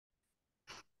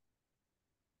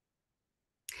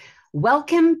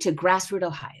Welcome to GrassRoot,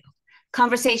 Ohio,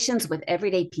 conversations with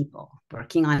everyday people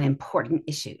working on important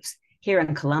issues here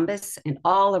in Columbus and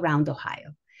all around Ohio.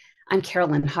 I'm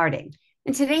Carolyn Harding,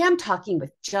 and today I'm talking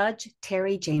with Judge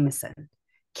Terri Jamison,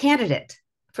 candidate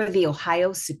for the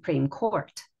Ohio Supreme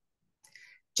Court.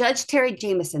 Judge Terri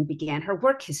Jamison began her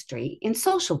work history in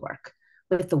social work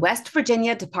with the West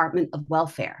Virginia Department of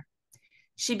Welfare.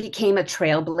 She became a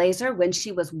trailblazer when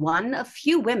she was one of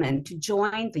few women to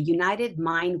join the United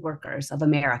Mine Workers of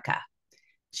America.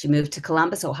 She moved to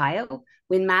Columbus, Ohio,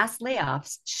 when mass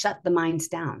layoffs shut the mines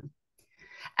down.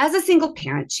 As a single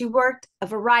parent, she worked a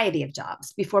variety of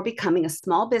jobs before becoming a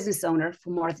small business owner for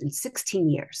more than 16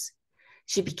 years.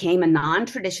 She became a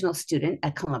non-traditional student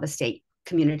at Columbus State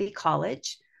Community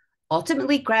College,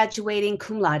 ultimately graduating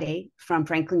cum laude from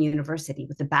Franklin University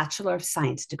with a Bachelor of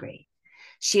Science degree.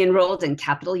 She enrolled in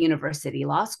Capital University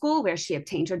Law School, where she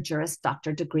obtained her Juris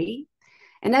Doctor degree.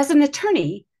 And as an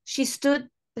attorney, she stood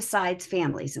beside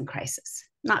families in crisis,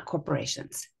 not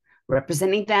corporations,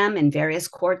 representing them in various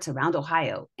courts around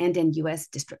Ohio and in U.S.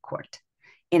 District Court,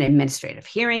 in administrative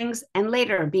hearings, and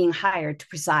later being hired to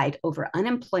preside over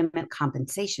unemployment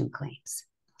compensation claims.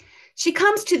 She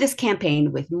comes to this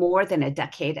campaign with more than a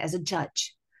decade as a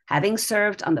judge, having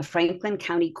served on the Franklin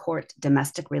County Court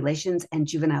Domestic Relations and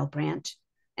Juvenile Branch,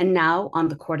 and now on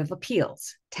the Court of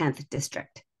Appeals, 10th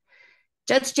District.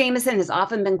 Judge Jamison has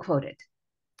often been quoted,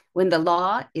 "When the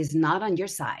law is not on your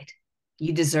side,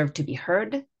 you deserve to be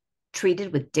heard,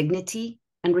 treated with dignity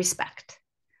and respect."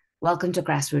 Welcome to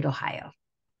GrassRoot, Ohio.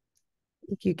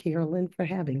 Thank you, Carolyn, for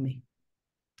having me.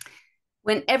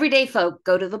 When everyday folk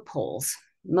go to the polls,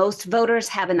 most voters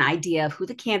have an idea of who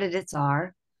the candidates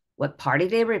are, what party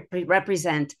they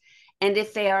represent, and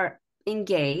if they are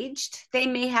engaged, they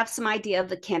may have some idea of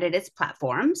the candidates'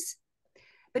 platforms.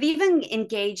 But even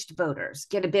engaged voters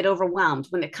get a bit overwhelmed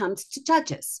when it comes to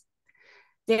judges.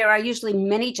 There are usually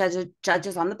many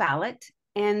judges on the ballot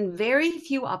and very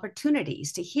few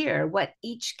opportunities to hear what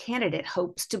each candidate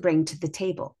hopes to bring to the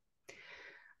table.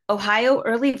 Ohio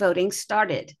early voting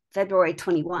started February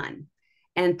 21,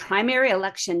 and primary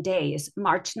election day is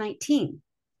March 19.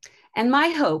 And my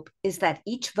hope is that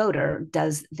each voter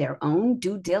does their own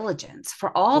due diligence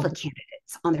for all the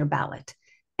candidates on their ballot,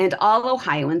 and all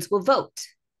Ohioans will vote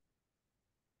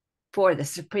for the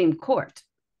Supreme Court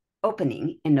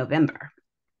opening in November.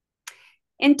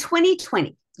 In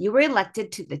 2020, you were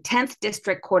elected to the 10th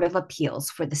District Court of Appeals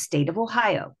for the state of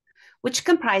Ohio, which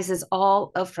comprises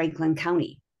all of Franklin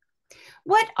County.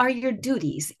 What are your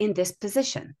duties in this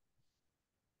position?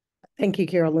 Thank you,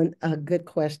 Carolyn. A good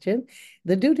question.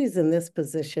 The duties in this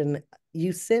position,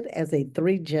 you sit as a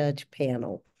three-judge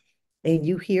panel, and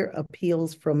you hear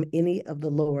appeals from any of the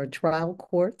lower trial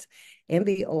courts and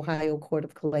the Ohio Court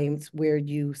of Claims where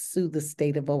you sue the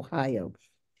state of Ohio.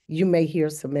 You may hear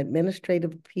some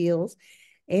administrative appeals,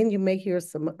 and you may hear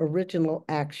some original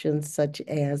actions such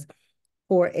as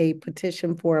for a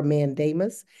petition for a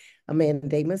mandamus. A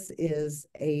mandamus is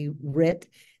a writ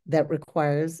that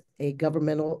requires a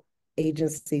governmental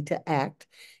agency to act.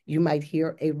 You might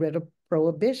hear a writ of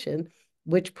prohibition,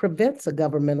 which prevents a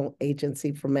governmental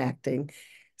agency from acting.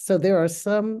 So there are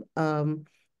some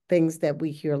things that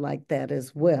we hear like that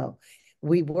as well.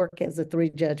 We work as a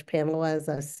three-judge panel, as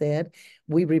I said.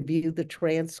 We review the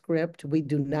transcript. We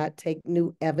do not take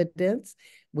new evidence.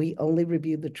 We only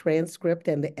review the transcript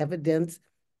and the evidence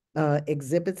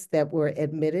exhibits that were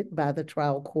admitted by the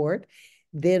trial court.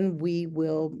 Then we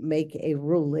will make a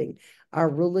ruling. Our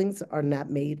rulings are not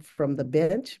made from the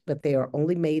bench, but they are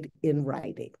only made in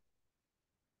writing.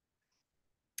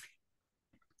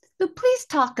 So please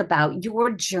talk about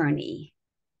your journey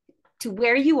to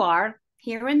where you are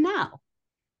here and now.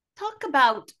 Talk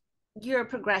about your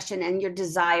progression and your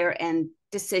desire and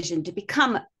decision to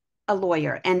become a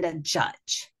lawyer and a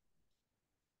judge.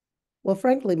 Well,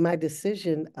 frankly, my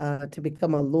decision to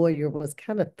become a lawyer was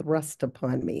kind of thrust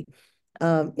upon me.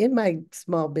 In my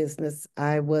small business,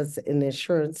 I was an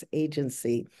insurance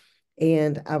agency,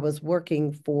 and I was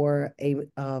working for a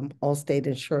all-state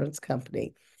insurance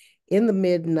company. In the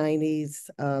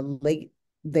mid-90s,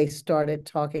 they started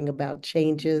talking about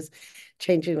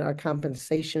changing our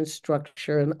compensation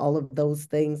structure and all of those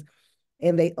things.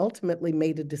 And they ultimately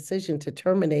made a decision to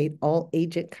terminate all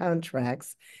agent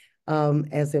contracts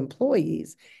as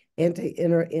employees and to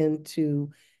enter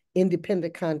into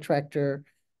independent contractor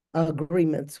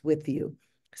agreements with you.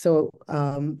 So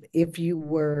if you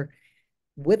were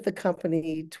with the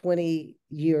company 20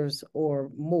 years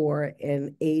or more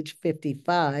and age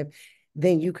 55,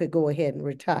 then you could go ahead and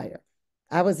retire.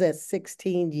 I was at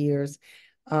 16 years.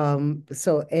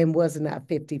 And was not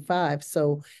 55.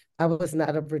 So I was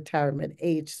not of retirement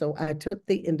age. So I took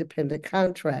the independent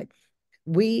contract.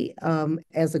 We,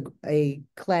 as a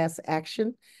class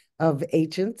action of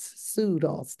agents, sued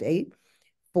Allstate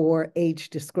for age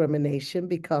discrimination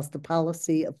because the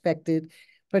policy affected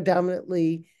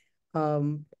predominantly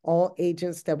all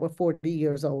agents that were 40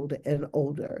 years old and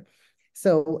older.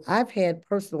 So I've had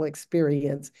personal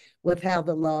experience with how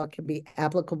the law can be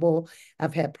applicable.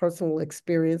 I've had personal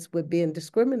experience with being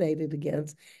discriminated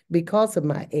against because of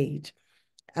my age.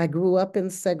 I grew up in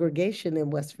segregation in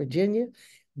West Virginia.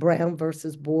 Brown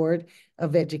versus Board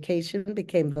of Education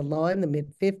became the law in the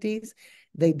mid-50s.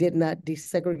 They did not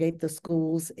desegregate the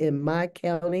schools in my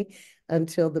county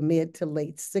until the mid to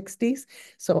late 60s.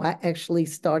 So I actually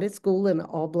started school in an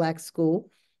all-Black school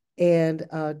and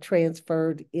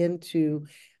transferred into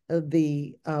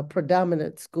the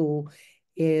predominant school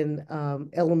in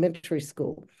elementary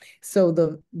school. So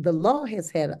the law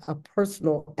has had a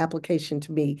personal application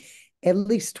to me at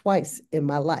least twice in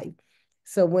my life.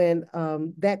 So when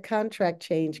that contract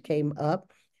change came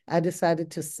up, I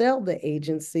decided to sell the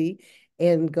agency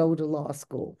and go to law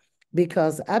school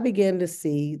because I began to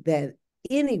see that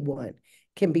anyone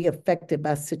can be affected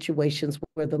by situations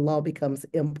where the law becomes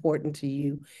important to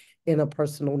you in a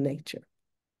personal nature.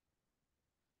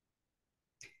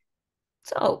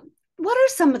 So, what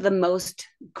are some of the most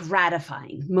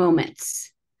gratifying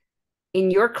moments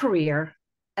in your career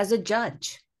as a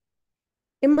judge?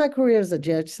 In my career as a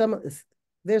judge,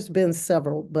 there's been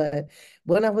several, but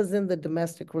when I was in the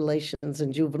domestic relations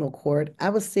and juvenile court, I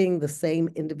was seeing the same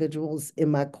individuals in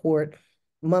my court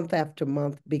month after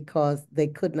month because they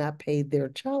could not pay their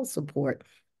child support.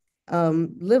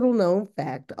 Little known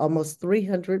fact, almost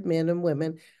 300 men and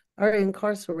women are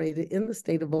incarcerated in the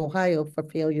state of Ohio for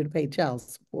failure to pay child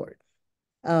support.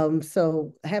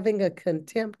 So having a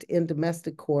contempt in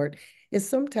domestic court is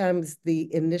sometimes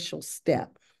the initial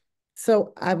step.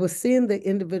 So I was seeing the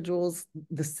individuals,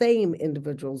 the same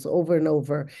individuals over and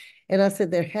over. And I said,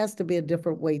 there has to be a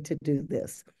different way to do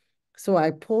this. So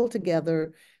I pulled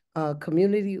together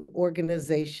community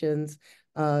organizations,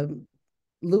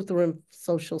 Lutheran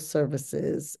Social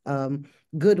Services,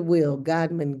 Goodwill,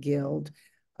 Godman Guild,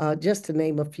 just to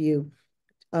name a few,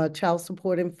 Child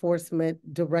Support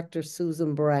Enforcement Director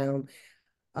Susan Brown,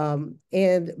 and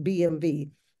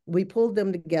BMV. We pulled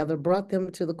them together, brought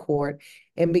them to the court,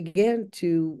 and began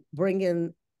to bring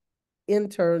in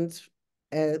interns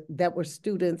that were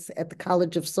students at the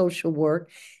College of Social Work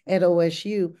at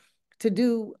OSU to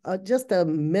do just a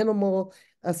minimal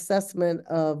assessment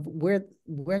of where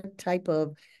type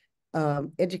of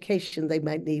education they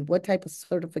might need, what type of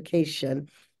certification.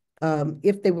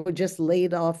 If they were just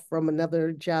laid off from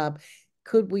another job,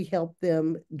 could we help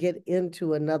them get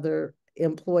into another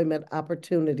employment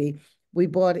opportunity? We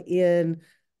brought in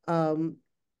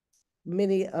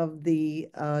many of the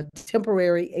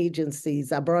temporary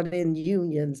agencies. I brought in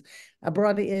unions. I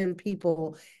brought in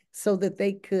people so that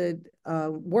they could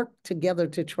work together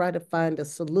to try to find a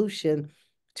solution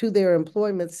to their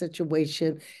employment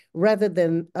situation rather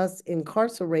than us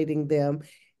incarcerating them.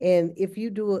 And if you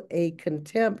do a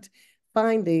contempt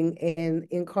finding and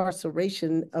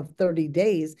incarceration of 30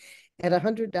 days at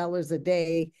 $100 a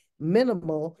day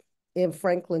minimal in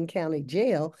Franklin County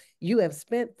Jail, you have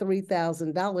spent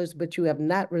 $3,000, but you have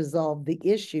not resolved the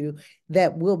issue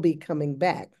that will be coming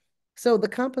back. So the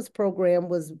Compass program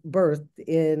was birthed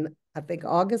in, I think,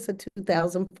 August of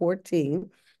 2014.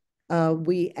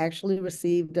 We actually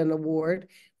received an award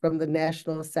from the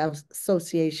National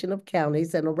Association of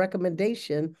Counties and a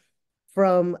recommendation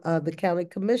from the county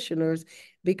commissioners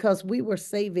because we were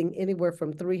saving anywhere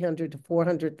from $300,000 to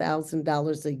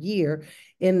 $400,000 a year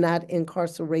in not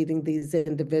incarcerating these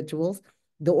individuals.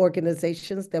 The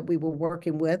organizations that we were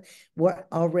working with were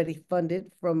already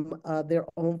funded from their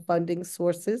own funding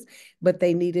sources, but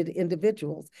they needed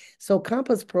individuals. So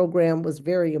Compass program was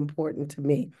very important to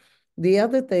me. The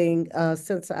other thing,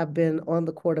 since I've been on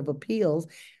the Court of Appeals,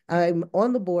 I'm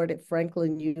on the board at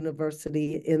Franklin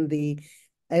University in the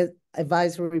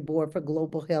Advisory Board for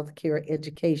Global Healthcare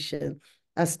Education.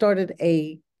 I started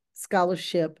a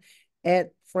scholarship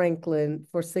at Franklin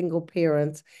for single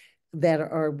parents that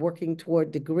are working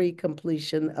toward degree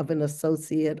completion of an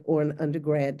associate or an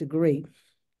undergrad degree.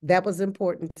 That was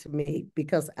important to me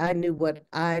because I knew what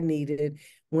I needed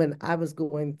when I was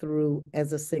going through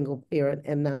as a single parent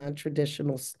and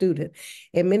non-traditional student.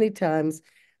 And many times,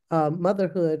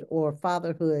 motherhood or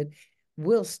fatherhood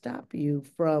will stop you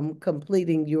from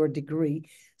completing your degree.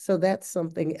 So that's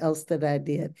something else that I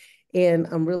did. And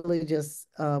I'm really just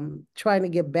trying to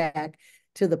get back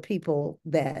to the people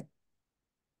that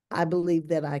I believe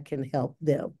that I can help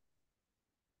them.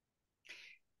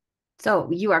 So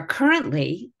you are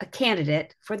currently a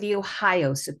candidate for the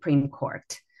Ohio Supreme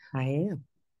Court. I am.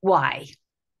 Why?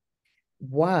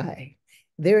 Why?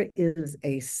 There is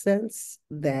a sense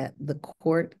that the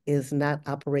court is not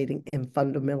operating in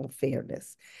fundamental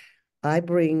fairness. I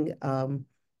bring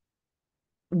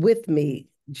with me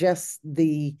just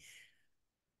the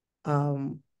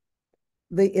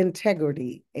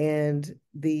integrity and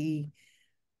the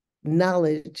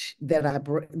knowledge that I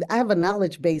bring. I have a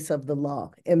knowledge base of the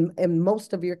law, and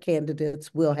most of your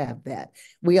candidates will have that.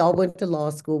 We all went to law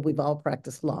school. We've all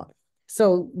practiced law.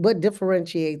 So what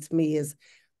differentiates me is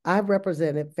I've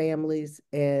represented families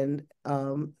and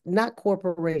not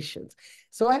corporations.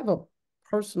 So I have a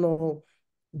personal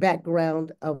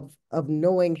background of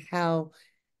knowing how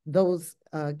those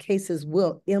cases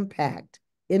will impact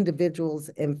individuals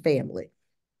and family.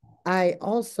 I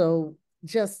also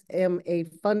just am a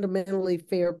fundamentally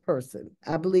fair person.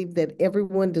 I believe that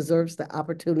everyone deserves the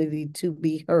opportunity to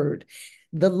be heard.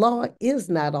 The law is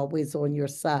not always on your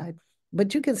side,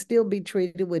 but you can still be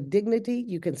treated with dignity.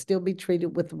 You can still be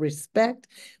treated with respect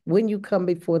when you come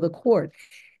before the court.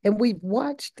 And we've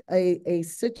watched a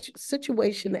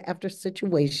situation after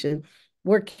situation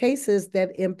where cases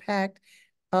that impact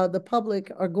the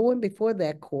public are going before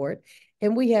that court,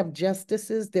 and we have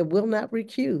justices that will not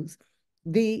recuse.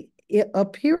 The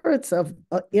appearance of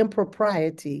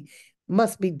impropriety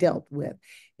must be dealt with.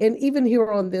 And even here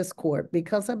on this court,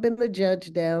 because I've been a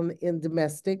judge down in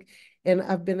domestic and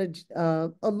I've been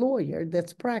a lawyer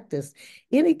that's practiced,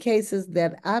 any cases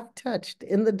that I've touched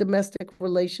in the domestic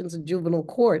relations and juvenile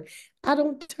court, I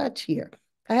don't touch here.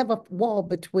 I have a wall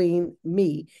between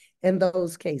me and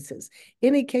those cases.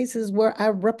 Any cases where I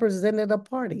represented a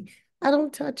party, I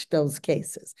don't touch those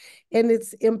cases. And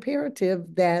it's imperative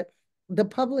that the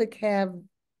public have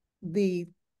the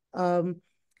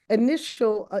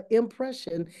initial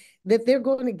impression that they're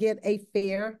going to get a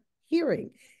fair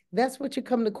hearing. That's what you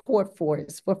come to court for,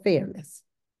 is for fairness.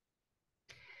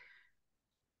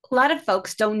 A lot of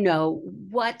folks don't know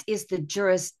what is the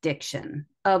jurisdiction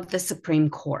of the Supreme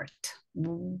Court.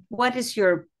 What is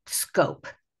your scope?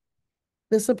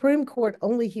 The Supreme Court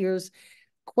only hears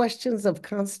questions of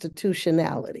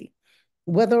constitutionality.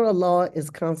 Whether a law is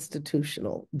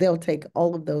constitutional, they'll take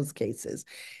all of those cases.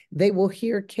 They will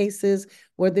hear cases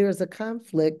where there is a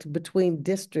conflict between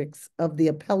districts of the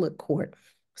appellate court.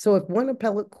 So if one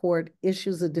appellate court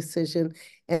issues a decision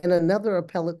and another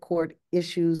appellate court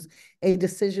issues a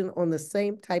decision on the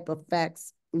same type of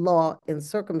facts, law, and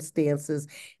circumstances,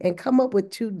 and come up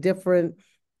with two different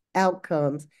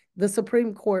outcomes, the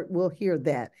Supreme Court will hear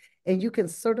that. And you can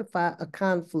certify a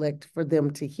conflict for them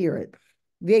to hear it.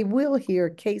 They will hear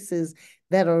cases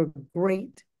that are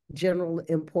great general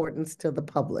importance to the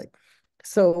public.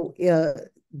 So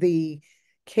the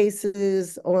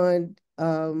cases on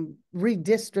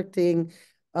redistricting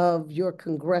of your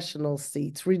congressional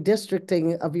seats,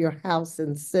 redistricting of your House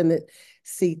and Senate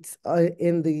seats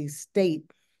in the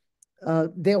state,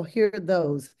 they'll hear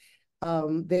those.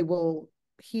 They will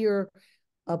hear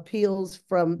appeals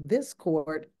from this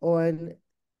court on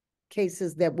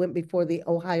cases that went before the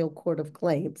Ohio Court of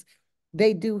Claims.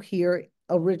 They do hear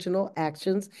original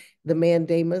actions, the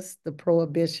mandamus, the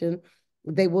prohibition.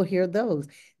 They will hear those.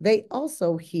 They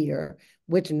also hear,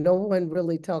 which no one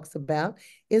really talks about,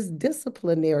 is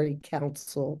disciplinary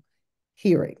counsel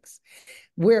hearings,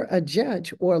 where a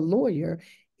judge or a lawyer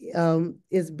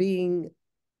has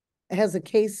a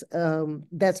case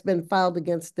that's been filed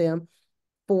against them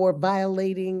for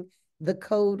violating the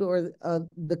code or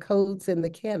the codes and the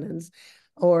canons,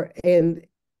 and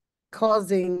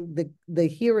causing the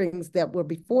hearings that were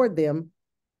before them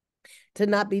to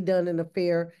not be done in a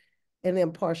fair and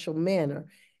impartial manner.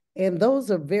 And those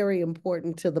are very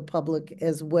important to the public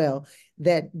as well,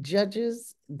 that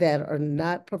judges that are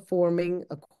not performing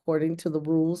according to the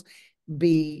rules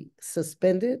be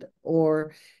suspended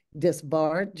or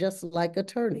disbarred, just like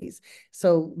attorneys.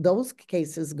 So those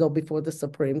cases go before the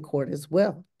Supreme Court as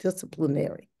well,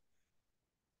 disciplinary.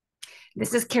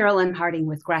 This is Carolyn Harding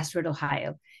with GrassRoot,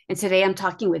 Ohio, and today I'm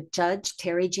talking with Judge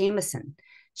Terri Jamison.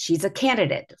 She's a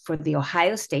candidate for the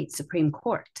Ohio State Supreme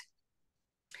Court.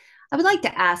 I would like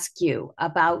to ask you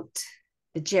about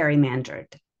the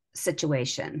gerrymandered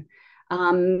situation.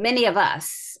 Many of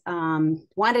us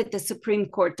wanted the Supreme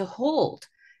Court to hold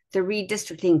the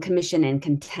Redistricting Commission in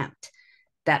contempt.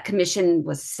 That commission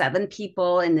was 7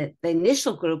 people, and the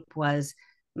initial group was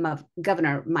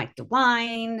Governor Mike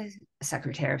DeWine,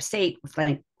 Secretary of State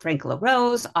Frank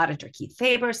LaRose, Auditor Keith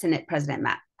Faber, Senate President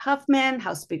Matt Huffman,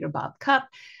 House Speaker Bob Cupp,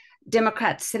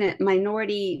 Democrat Senate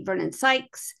Minority Vernon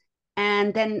Sykes,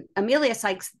 and then Amelia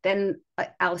Sykes, then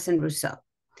Allison Rousseau.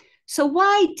 So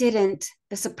why didn't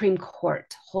the Supreme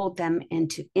Court hold them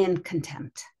in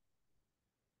contempt?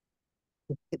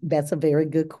 That's a very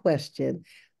good question,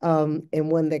 and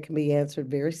one that can be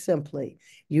answered very simply.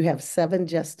 You have 7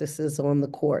 justices on the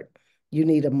court. You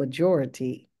need a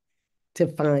majority to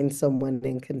find someone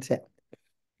in contempt,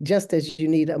 just as you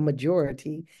need a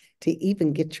majority to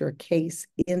even get your case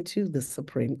into the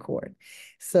Supreme Court.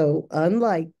 So,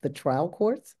 unlike the trial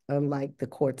courts, unlike the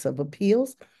courts of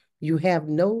appeals, you have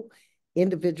no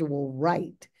individual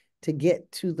right to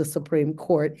get to the Supreme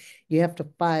Court. You have to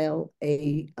file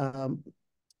a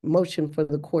motion for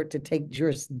the court to take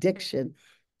jurisdiction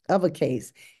of a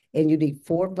case, and you need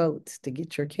 4 votes to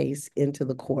get your case into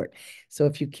the court. So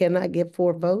if you cannot get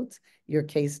 4 votes, your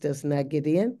case does not get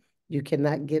in. You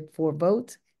cannot get 4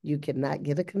 votes. You cannot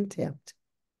get a contempt.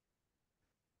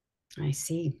 I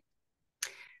see.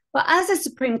 Well, as a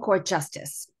Supreme Court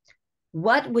justice,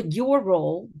 what would your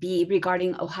role be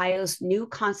regarding Ohio's new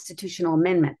constitutional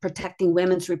amendment protecting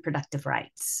women's reproductive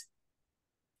rights?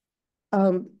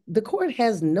 The court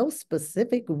has no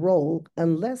specific role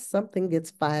unless something gets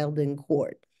filed in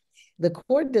court. The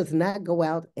court does not go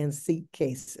out and seek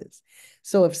cases.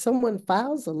 So if someone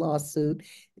files a lawsuit,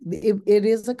 it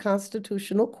is a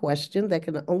constitutional question that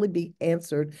can only be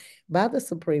answered by the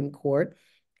Supreme Court.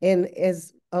 And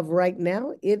as of right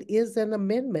now, it is an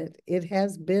amendment. It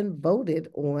has been voted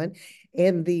on,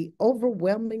 and the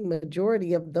overwhelming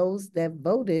majority of those that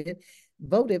voted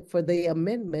for the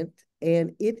amendment,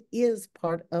 and it is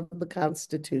part of the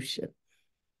Constitution.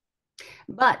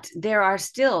 But there are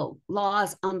still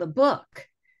laws on the book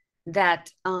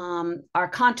that are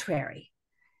contrary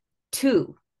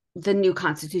to the new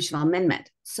constitutional amendment.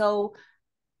 So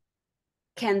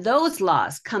can those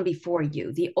laws come before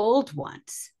you, the old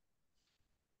ones?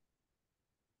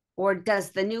 Or does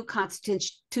the new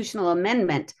constitutional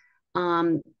amendment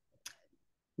the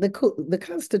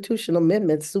constitutional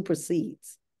amendment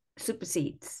supersedes?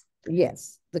 Supersedes.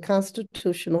 Yes, the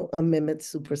constitutional amendment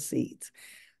supersedes.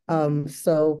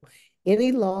 So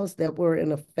any laws that were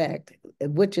in effect,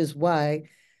 which is why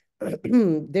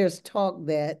there's talk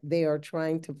that they are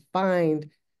trying to find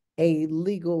a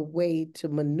legal way to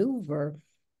maneuver,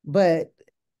 but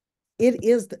it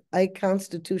is a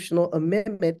constitutional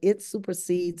amendment. It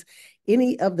supersedes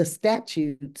any of the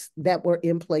statutes that were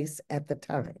in place at the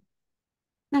time.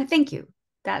 No, thank you.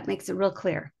 That makes it real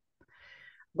clear.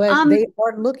 But they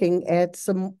are looking at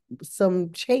some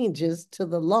changes to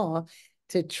the law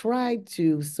to try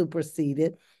to supersede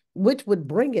it, which would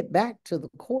bring it back to the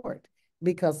court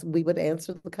because we would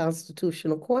answer the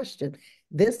constitutional question.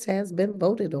 This has been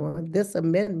voted on. This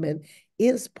amendment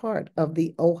is part of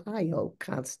the Ohio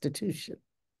Constitution.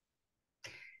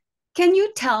 Can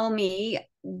you tell me,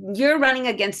 you're running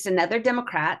against another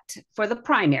Democrat for the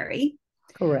primary.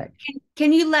 Correct.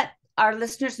 Can you let our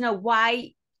listeners know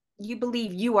why you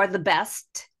believe you are the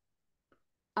best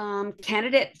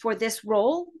candidate for this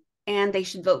role, and they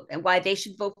should vote, and why they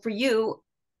should vote for you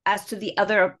as to the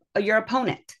other your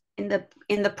opponent in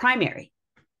the primary?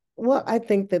 Well, I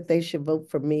think that they should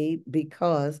vote for me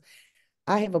because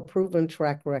I have a proven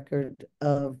track record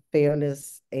of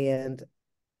fairness and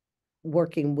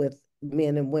working with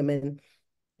men and women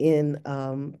in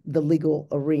the legal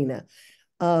arena.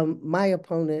 My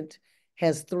opponent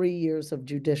has 3 years of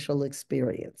judicial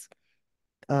experience.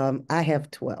 I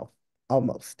have 12,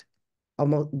 almost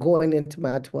going into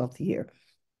my 12th year.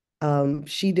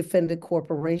 She defended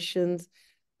corporations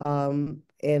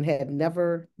and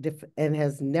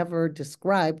has never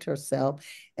described herself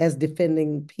as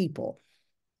defending people.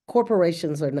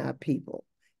 Corporations are not people.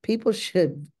 People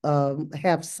should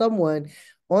have someone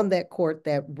on that court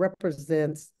that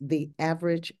represents the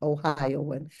average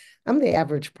Ohioan. I'm the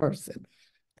average person.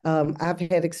 I've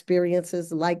had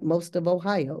experiences like most of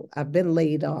Ohio. I've been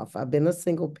laid off. I've been a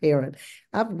single parent.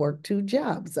 I've worked 2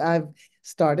 jobs. I've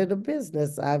started a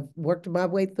business. I've worked my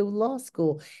way through law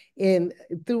school and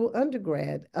through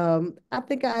undergrad. I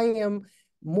think I am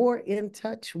more in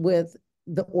touch with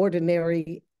the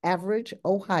ordinary average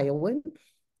Ohioan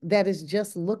that is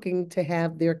just looking to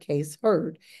have their case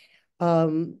heard.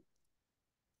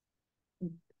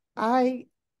 I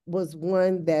was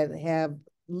one that have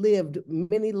lived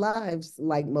many lives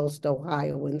like most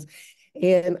Ohioans,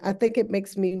 and I think it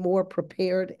makes me more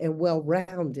prepared and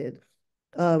well-rounded.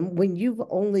 When you've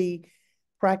only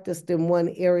practiced in one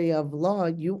area of law,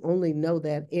 you only know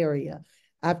that area.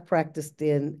 I've practiced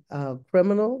in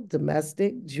criminal,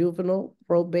 domestic, juvenile,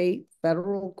 probate,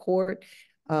 federal court,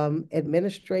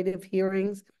 administrative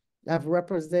hearings. I've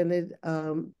represented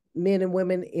men and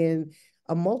women in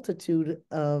a multitude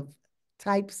of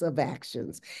types of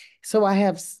actions. So I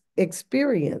have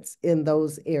experience in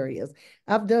those areas.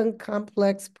 I've done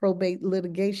complex probate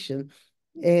litigation,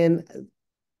 and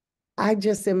I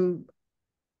just am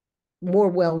more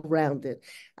well-rounded.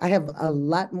 I have a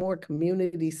lot more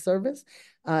community service.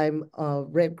 I'm a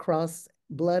Red Cross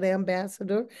blood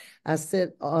ambassador. I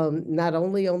sit not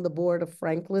only on the board of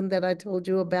Franklin that I told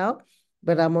you about,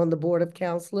 but I'm on the board of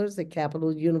counselors at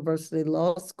Capital University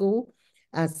Law School.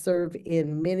 I serve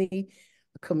in many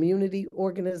community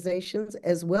organizations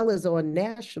as well as on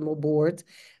national boards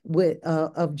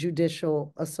of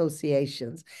judicial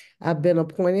associations. I've been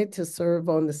appointed to serve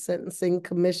on the Sentencing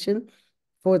Commission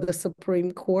for the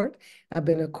Supreme Court. I've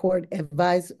been on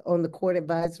the Court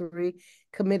Advisory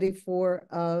Committee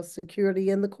for Security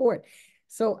in the Court.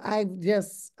 So I've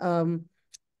just,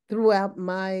 throughout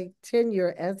my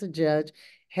tenure as a judge,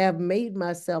 have made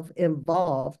myself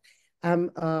involved. I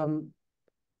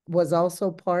was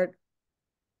also part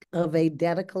of a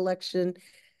data collection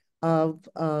of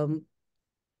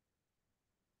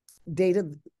data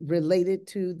related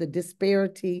to the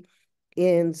disparity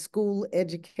in school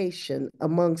education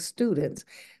among students,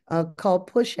 called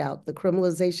Push Out, the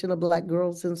criminalization of Black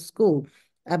girls in school.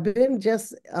 I've been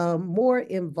just more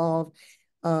involved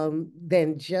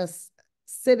than just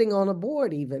sitting on a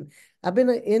board even. I've been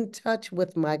in touch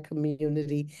with my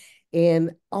community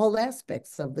and all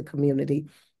aspects of the community.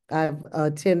 I've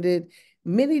attended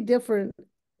many different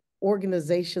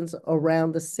organizations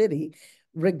around the city,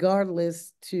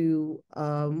 regardless to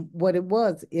what it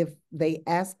was. If they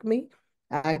ask me,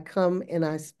 I come and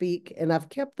I speak, and I've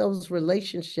kept those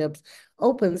relationships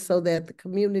open so that the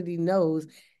community knows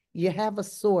you have a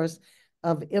source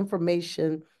of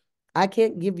information. I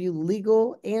can't give you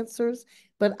legal answers,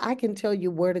 but I can tell you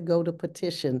where to go to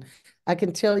petition. I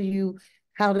can tell you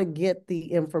how to get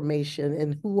the information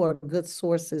and who are good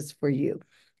sources for you.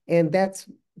 And that's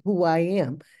who I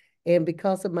am. And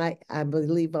because of I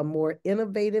believe I'm more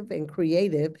innovative and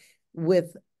creative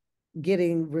with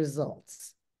getting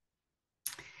results.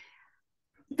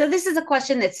 So this is a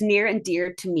question that's near and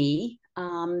dear to me,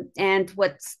 and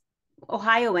what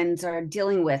Ohioans are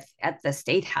dealing with at the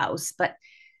State House. But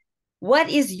what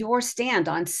is your stand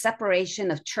on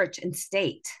separation of church and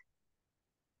state?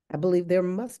 I believe there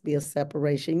must be a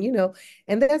separation,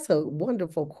 and that's a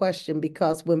wonderful question,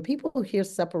 because when people hear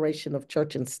separation of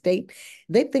church and state,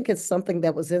 they think it's something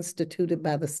that was instituted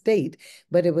by the state,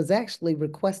 but it was actually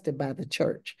requested by the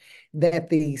church that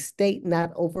the state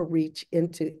not overreach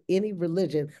into any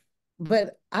religion.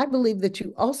 But I believe that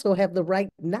you also have the right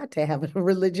not to have a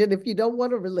religion if you don't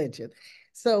want a religion.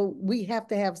 So we have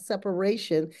to have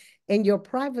separation, and your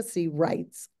privacy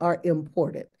rights are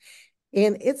important.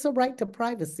 And it's a right to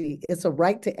privacy. It's a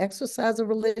right to exercise a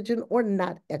religion or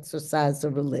not exercise a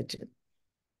religion.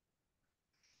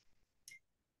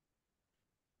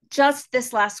 Just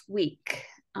this last week,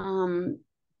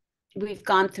 we've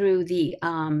gone through the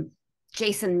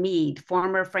Jason Meade,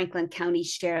 former Franklin County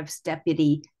Sheriff's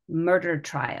deputy murder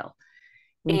trial.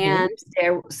 Mm-hmm. And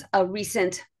there was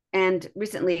recently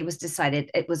it was decided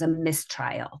it was a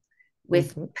mistrial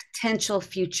with potential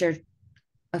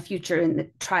a future in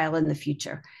the trial in the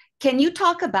future. Can you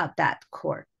talk about that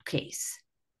court case?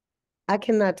 I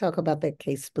cannot talk about that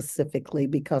case specifically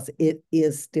because it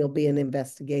is still being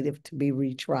investigated to be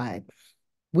retried.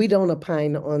 We don't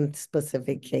opine on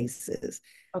specific cases.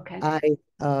 Okay. I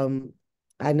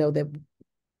know that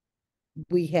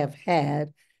we have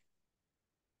had,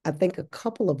 I think, a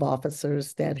couple of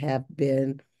officers that have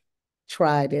been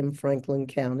tried in Franklin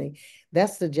County.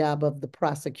 That's the job of the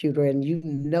prosecutor. And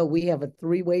we have a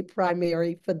three-way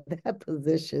primary for that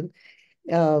position,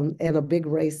 and a big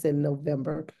race in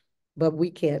November. But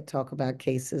we can't talk about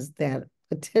cases that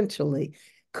potentially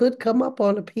could come up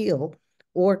on appeal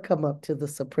or come up to the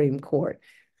Supreme Court,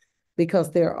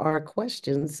 because there are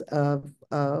questions of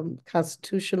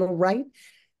constitutional right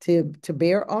to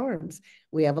bear arms.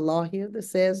 We have a law here that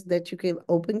says that you can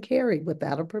open carry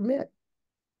without a permit.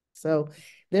 So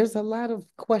there's a lot of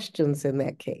questions in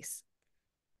that case.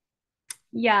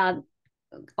 Yeah,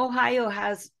 Ohio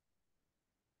has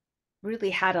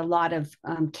really had a lot of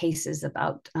cases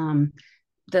about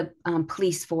the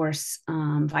police force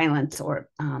violence or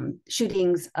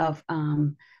shootings of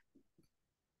a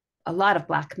lot of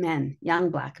Black men,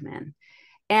 young Black men.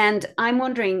 And I'm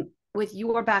wondering, with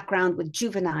your background with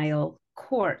juvenile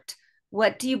court,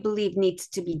 what do you believe needs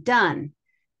to be done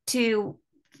to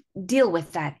deal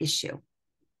with that issue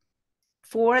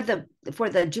for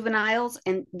the juveniles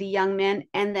and the young men,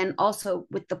 and then also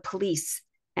with the police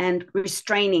and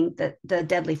restraining the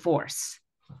deadly force?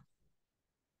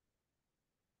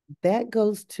 That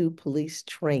goes to police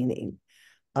training.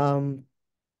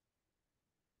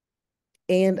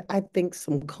 and I think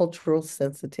some cultural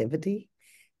sensitivity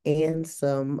and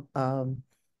some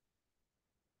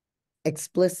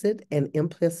explicit and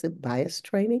implicit bias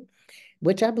training,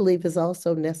 which I believe is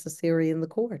also necessary in the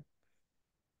court.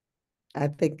 I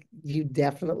think you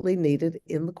definitely need it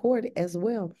in the court as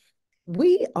well.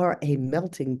 We are a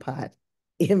melting pot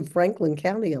in Franklin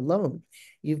County alone.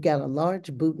 You've got a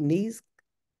large Bhutanese,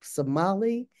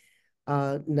 Somali,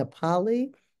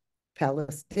 Nepali,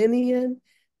 Palestinian,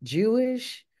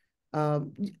 Jewish,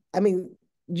 um, I mean,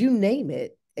 you name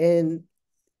it. And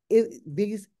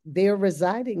they're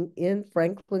residing in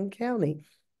Franklin County.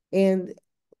 And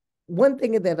one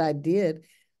thing that I did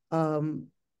um,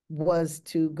 was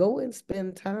to go and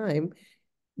spend time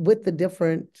with the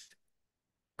different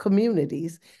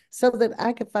communities so that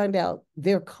I could find out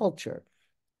their culture.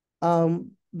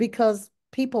 Because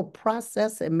people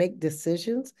process and make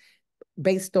decisions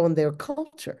based on their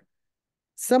culture.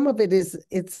 Some of it is,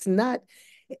 it's not,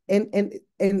 and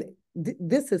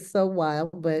this is so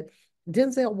wild, but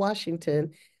Denzel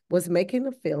Washington was making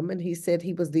a film and he said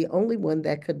he was the only one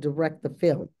that could direct the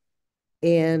film.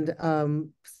 And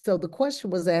so the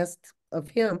question was asked of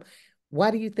him,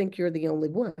 why do you think you're the only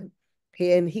one?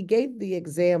 And he gave the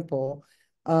example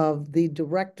of the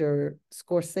director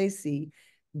Scorsese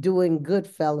doing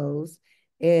Goodfellas.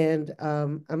 And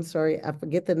I'm sorry, I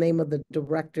forget the name of the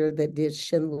director that did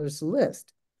Schindler's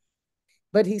List.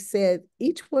 But he said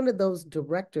each one of those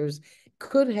directors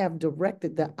could have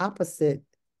directed the opposite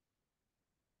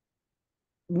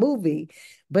movie,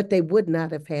 but they would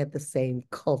not have had the same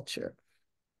culture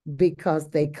because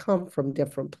they come from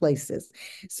different places.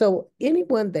 So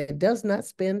anyone that does not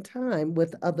spend time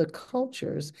with other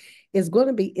cultures is going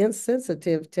to be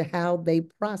insensitive to how they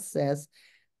process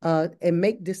and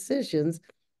make decisions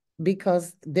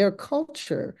because their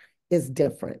culture is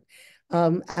different.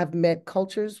 I've met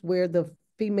cultures where the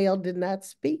female did not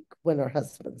speak when her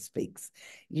husband speaks.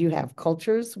 You have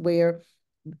cultures where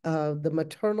the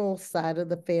maternal side of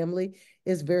the family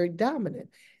is very dominant.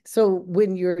 So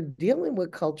when you're dealing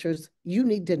with cultures, you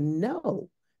need to know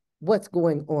what's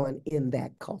going on in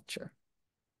that culture.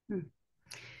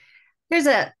 Here's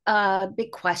a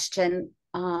big question.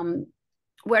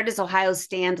 Where does Ohio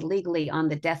stand legally on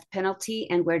the death penalty,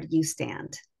 and where do you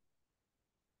stand?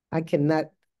 I cannot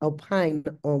opine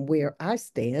on where I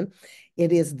stand.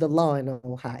 It is the law in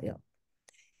Ohio.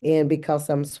 And because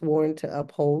I'm sworn to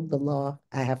uphold the law,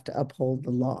 I have to uphold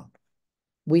the law.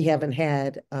 We haven't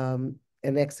had an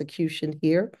execution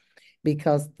here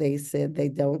because they said they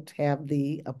don't have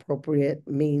the appropriate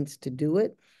means to do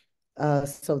it.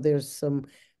 So there's some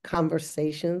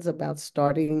conversations about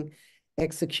starting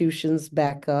executions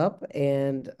back up,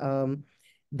 and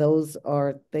those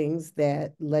are things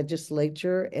that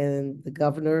legislature and the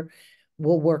governor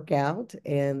will work out,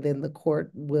 and then the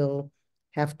court will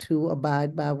have to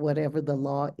abide by whatever the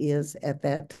law is at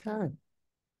that time.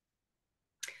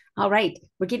 All right,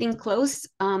 we're getting close.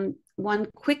 One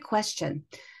quick question.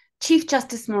 Chief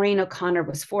Justice Maureen O'Connor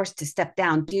was forced to step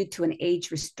down due to an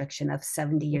age restriction of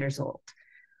 70 years old.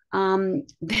 And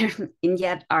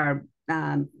yet our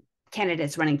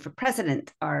candidates running for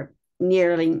president are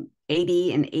nearly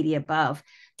 80 and 80 above.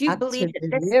 Do you believe that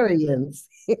this,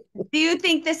 do you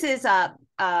think this is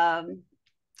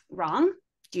wrong?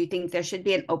 Do you think there should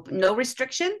be an no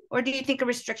restriction, or do you think a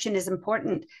restriction is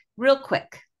important? Real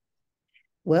quick.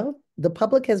 Well, the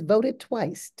public has voted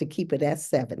twice to keep it at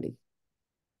 70.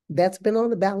 That's been on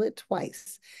the ballot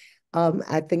twice.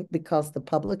 I think because the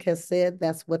public has said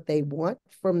that's what they want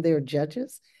from their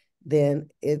judges, then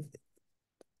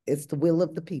it's the will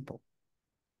of the people.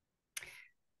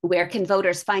 Where can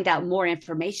voters find out more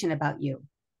information about you?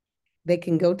 They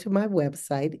can go to my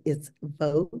website. It's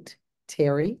vote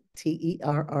Terri,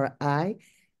 Terri,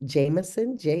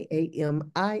 Jamison,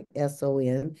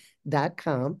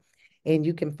 JAMISON.com. And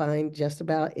you can find just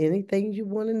about anything you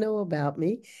want to know about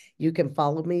me. You can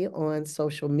follow me on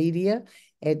social media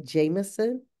at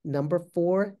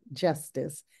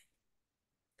Jamison4Justice.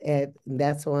 And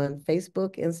that's on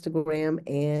Facebook, Instagram,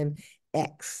 and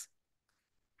X.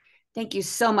 Thank you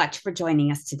so much for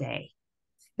joining us today.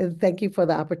 And thank you for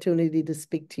the opportunity to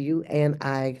speak to you. And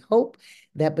I hope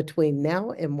that between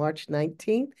now and March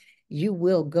 19th, you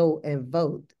will go and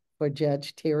vote for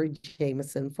Judge Terri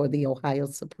Jamison for the Ohio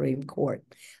Supreme Court.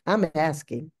 I'm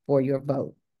asking for your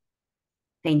vote.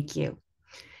 Thank you.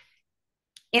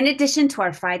 In addition to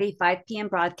our Friday 5 p.m.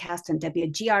 broadcast on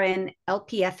WGRN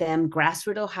LPFM,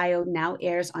 GrassRoot Ohio now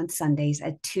airs on Sundays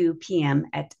at 2 p.m.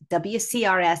 at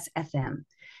WCRS FM.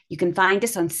 You can find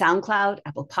us on SoundCloud,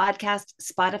 Apple Podcasts,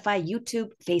 Spotify,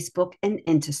 YouTube, Facebook, and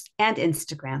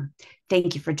Instagram.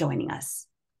 Thank you for joining us.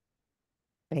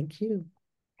 Thank you.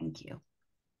 Thank you.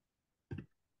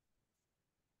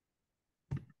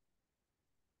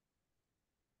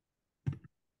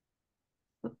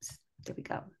 Oops, there we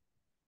go.